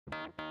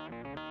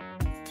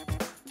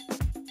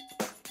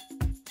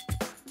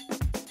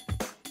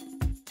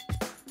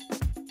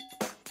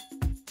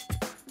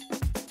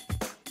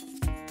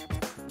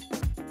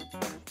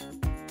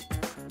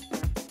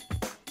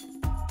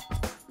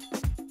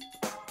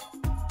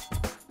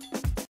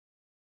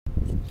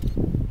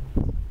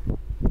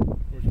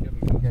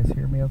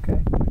me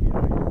okay? Yeah,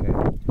 Okay.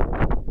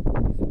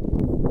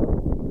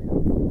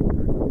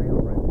 There's a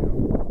male right there.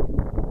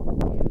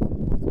 He is in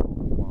what's called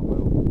a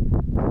wallow.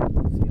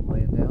 See him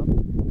laying down?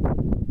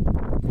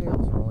 The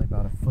tails are only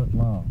about a foot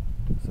long,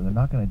 so they're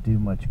not going to do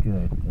much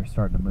good. They're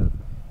starting to move.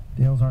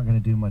 Tails aren't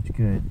going to do much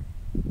good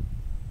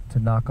to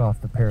knock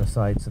off the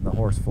parasites and the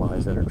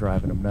horseflies that are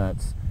driving them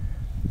nuts.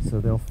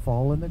 So they'll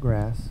fall in the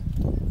grass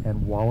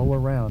and wallow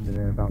around, and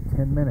in about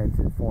 10 minutes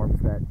it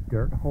forms that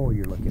dirt hole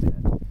you're looking at.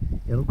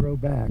 It'll grow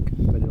back,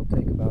 but it'll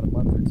take about a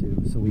month or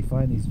two. So we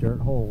find these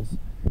dirt holes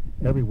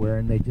everywhere,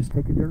 and they just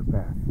take a dirt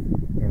bath.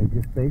 And it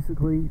just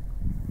basically,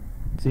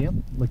 see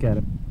him? Look at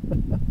him.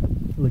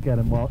 Look at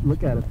him.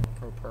 Look at him.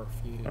 for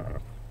perfume.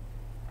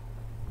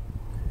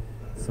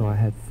 So I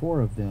had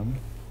 4 of them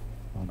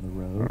on the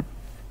road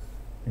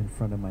in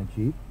front of my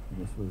Jeep.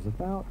 And this was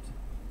about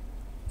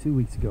 2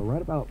 weeks ago,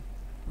 right about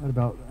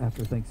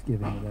after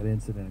Thanksgiving when that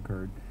incident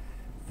occurred.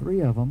 3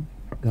 of them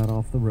got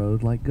off the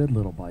road like good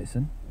little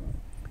bison.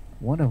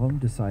 1 of them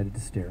decided to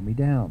stare me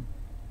down,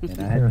 and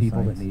I had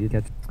people that needed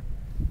to catch.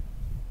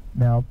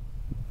 Now,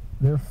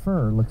 their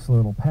fur looks a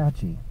little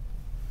patchy.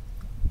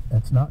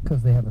 That's not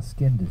because they have a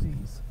skin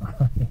disease.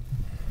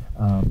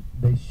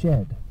 They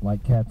shed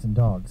like cats and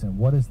dogs. And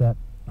what is that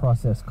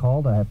process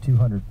called? I have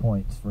 200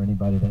 points for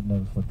anybody that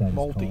knows what that is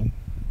Molting.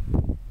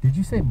 called. Did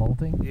you say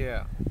molting?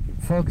 Yeah.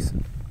 Folks,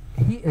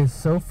 he is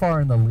so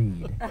far in the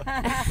lead.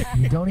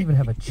 You don't even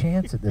have a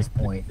chance at this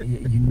point.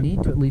 You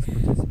need to at least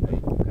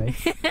participate, okay?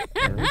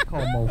 It's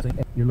called molting.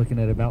 You're looking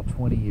at about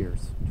 20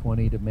 years,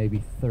 20 to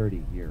maybe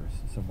 30 years,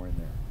 somewhere in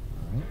there.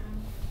 All right?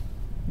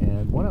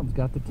 And one of them's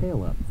got the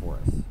tail up for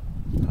us.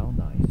 How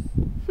nice.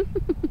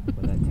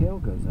 When that tail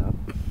goes up,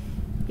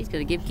 he's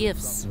going to give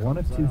gifts. one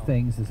of 2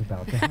 things is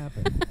about to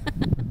happen.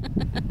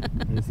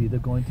 He's either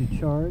going to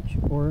charge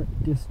or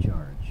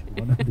discharge.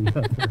 One or the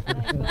other.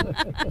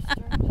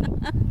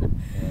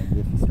 And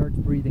if he starts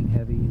breathing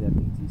heavy, that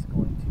means he's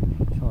going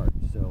to charge.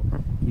 So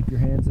keep your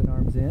hands and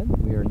arms in.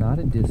 We are not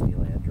in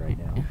Disneyland right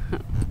now.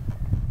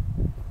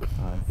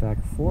 In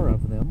fact, 4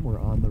 of them were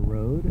on the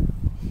road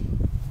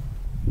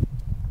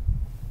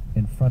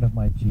in front of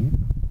my Jeep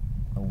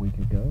a week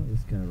ago.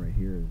 This guy right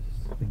here is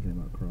thinking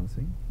about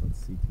crossing. Let's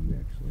see if you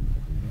actually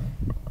do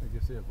that. I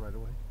guess it right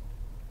away.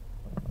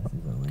 This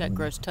is a really, Got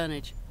gross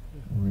tonnage.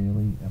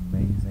 really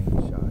amazing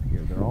shot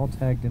here. They're all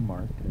tagged and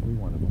marked, every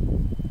one of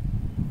them.